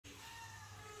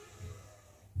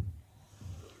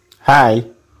Hi,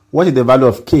 what is the value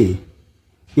of k,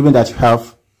 given that you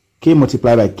have k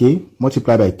multiplied by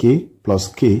k plus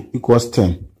k equals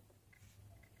 10?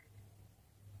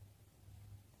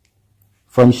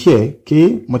 From here,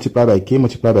 k multiplied by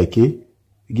k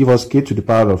give us k to the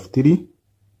power of 3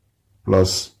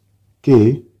 plus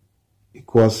k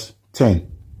equals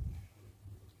 10.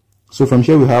 So from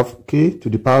here we have k to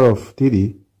the power of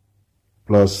 3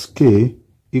 plus k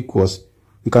equals,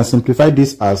 we can simplify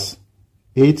this as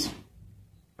 8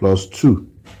 plus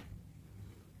 2.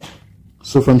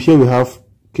 So from here we have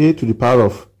k to the power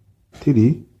of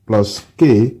 3 plus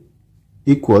k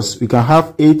equals, we can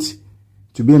have 8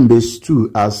 to be in base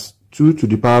 2 as 2 to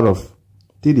the power of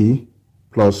 3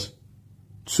 plus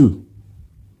 2.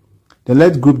 Then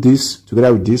let's group this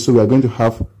together with this. So we are going to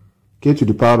have k to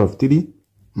the power of 3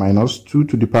 minus 2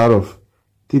 to the power of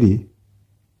 3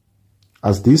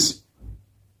 as this,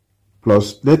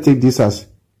 plus let's take this as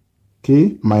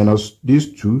k minus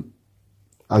these 2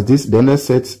 as this. Then let's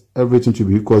set everything to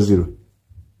be equal to 0.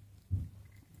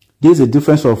 This is a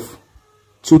difference of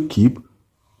 2 cube.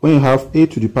 When you have a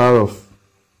to the power of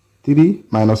 3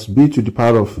 minus b to the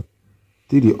power of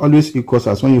 3 always equals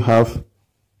as when you have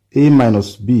a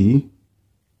minus b,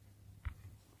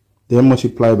 then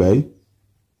multiply by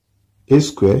a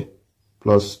square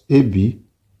plus ab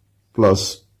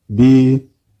plus b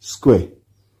square.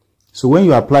 So when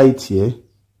you apply it here,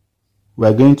 we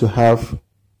are going to have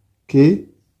k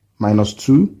minus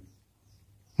 2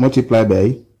 multiplied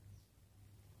by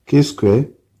k square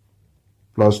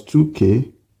plus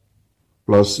 2k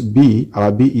plus b,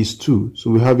 our b is 2, so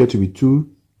we have here to be 2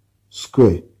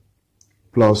 square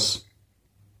plus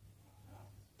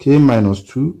k minus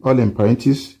 2, all in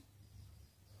parentheses.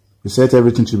 We set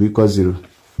everything to be equal to 0.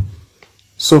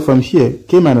 So from here,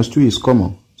 k minus 2 is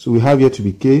common, so we have here to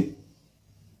be k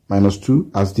minus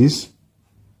 2 as this.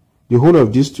 The whole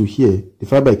of this to here,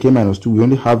 divided by k minus 2, we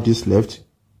only have this left.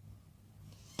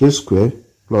 K square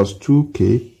plus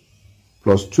 2k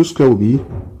plus 2 square will be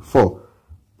 4.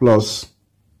 Plus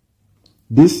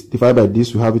this divided by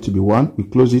this, we have it to be 1. We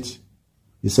close it.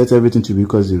 We set everything to be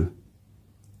equal to 0.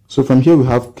 So from here we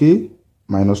have k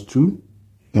minus 2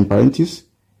 in parentheses.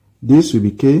 This will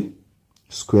be k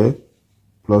square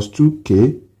plus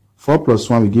 2k. 4 plus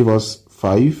 1 will give us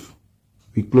 5.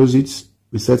 We close it.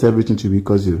 We set everything to be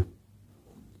equal to 0.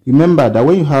 Remember that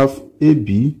when you have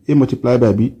a multiplied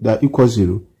by b that equals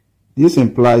 0, this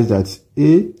implies that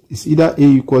a is either a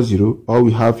equals 0 or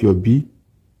we have your b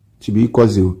to be equal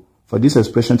to 0 for this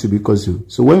expression to be equal to 0.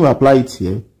 So when we apply it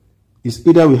here, it's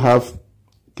either we have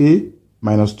k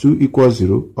minus 2 equals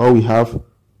 0 or we have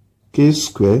k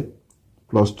square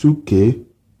plus 2k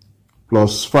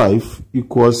plus 5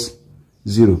 equals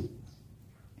 0.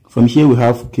 From here we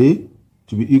have k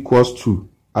to be equals 2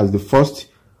 as the first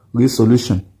real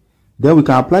solution. Then we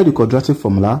can apply the quadratic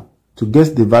formula to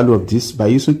get the value of this by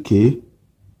using k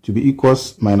to be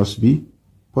equals minus b,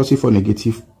 positive or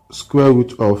negative, square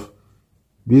root of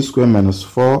b square minus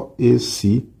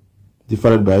 4ac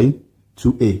divided by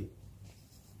 2a.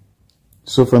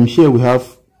 So from here we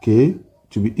have k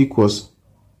to be equals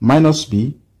minus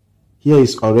b. Here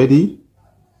is already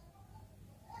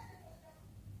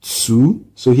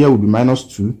 2, so here will be minus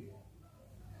 2,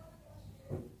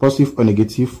 positive or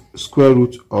negative, square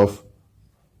root of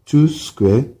 2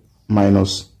 square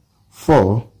minus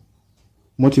 4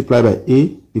 multiplied by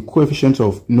a, the coefficient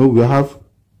of, we have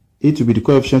a to be the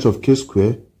coefficient of k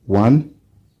square, 1,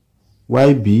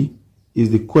 yb is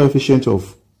the coefficient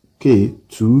of k,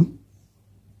 2,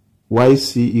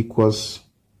 yc equals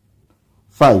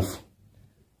 5.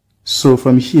 So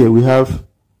from here we have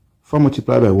 4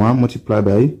 multiplied by 1 multiplied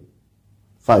by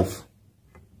 5.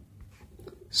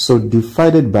 So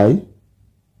divided by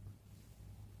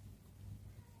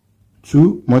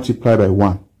 2 multiplied by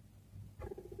 1.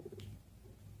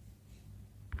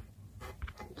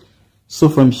 So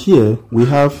from here we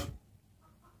have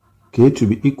k to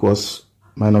be equals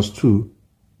minus 2,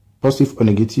 positive or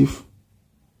negative,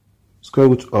 square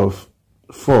root of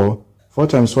 4. 4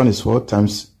 times 1 is 4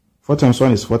 times 4 times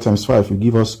 1 is 4 times 5 will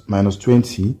give us minus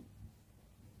 20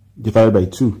 divided by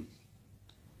 2.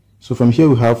 So from here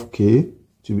we have k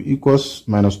to be equals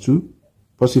minus 2,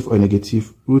 positive or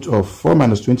negative, root of 4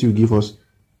 minus 20 will give us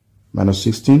minus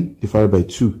 16 divided by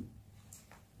 2.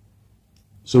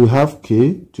 So we have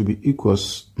k to be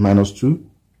equals minus 2,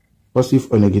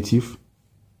 positive or negative,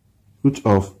 root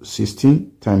of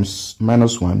 16 times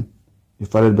minus 1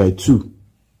 divided by 2.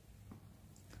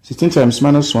 16 times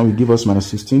minus 1 will give us minus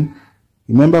 16.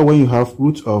 Remember, when you have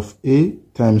root of a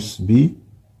times b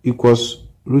equals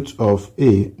root of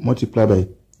a multiplied by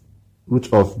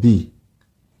root of b.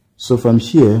 So from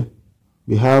here,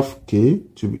 we have k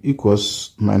to be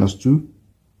equals minus 2,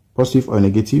 positive or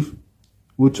negative,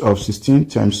 root of 16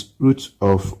 times root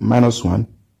of minus 1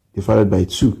 divided by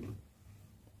 2.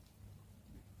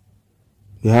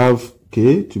 We have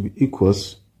k to be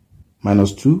equals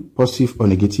minus 2, positive or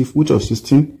negative, root of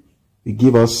 16 will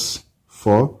give us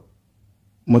 4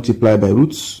 multiplied by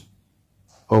roots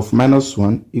of minus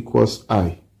 1 equals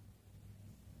I.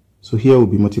 So here will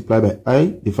be multiplied by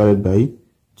I divided by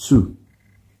 2.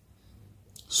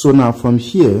 So now from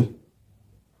here,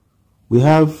 we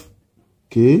have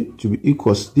k to be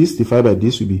equals, this divided by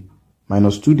this will be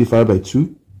minus 2 divided by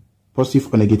 2,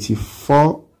 positive or negative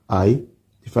 4I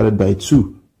divided by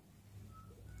 2.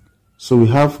 So we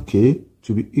have k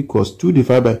to be equals 2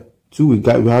 divided by 2,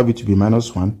 we have it to be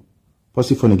minus 1,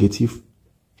 positive or negative,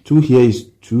 2 here is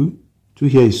 2, 2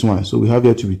 here is 1, so we have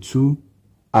here to be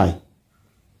 2I.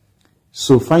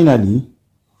 So finally,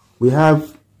 we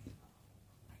have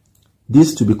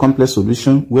this to be complex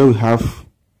solution, where we have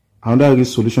another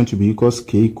solution to be equals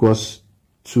k equals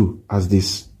 2 as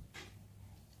this.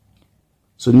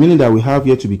 So meaning that we have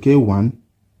here to be k1,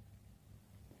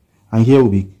 and here will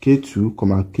be k2,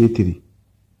 k3,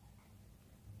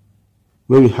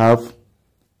 where we have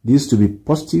this to be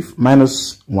positive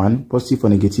minus 1, positive or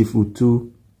negative root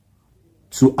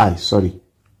 2i, sorry.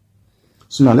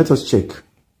 So now let us check.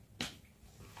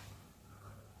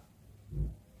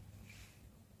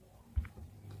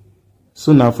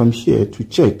 So now from here to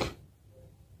check,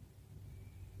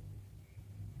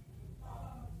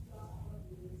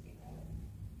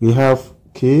 we have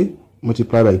k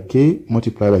multiplied by k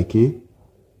multiplied by k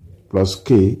plus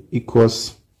k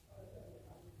equals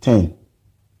 10.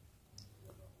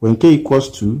 When k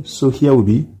equals 2, so here will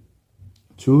be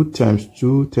 2 times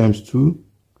 2 times 2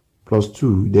 plus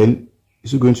 2, then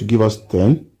this is going to give us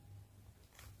 10.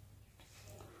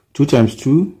 2 times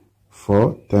 2,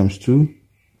 4 times 2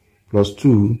 plus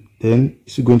 2, then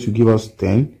this is going to give us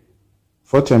 10.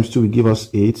 4 times 2 will give us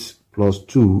 8 plus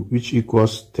 2, which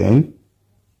equals 10.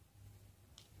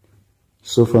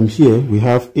 So from here, we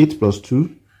have 8 plus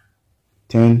 2,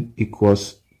 10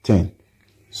 equals 10.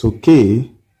 So k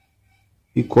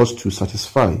equals to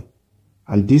satisfy,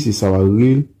 and this is our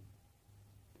real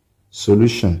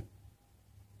solution.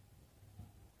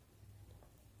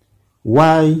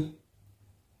 Why,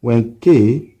 when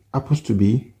k happens to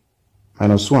be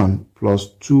minus 1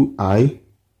 plus 2i,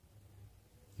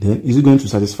 then is it going to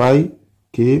satisfy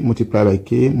k multiplied by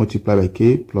k multiplied by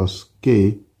k plus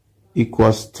k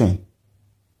equals 10.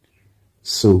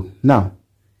 So now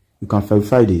you can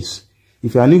verify this.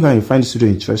 If you are new here and you find this video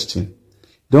interesting,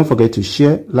 don't forget to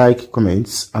share, like,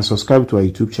 comments, and subscribe to our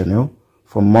YouTube channel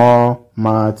for more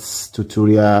maths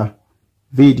tutorial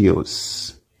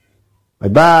videos. Bye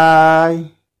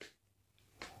bye.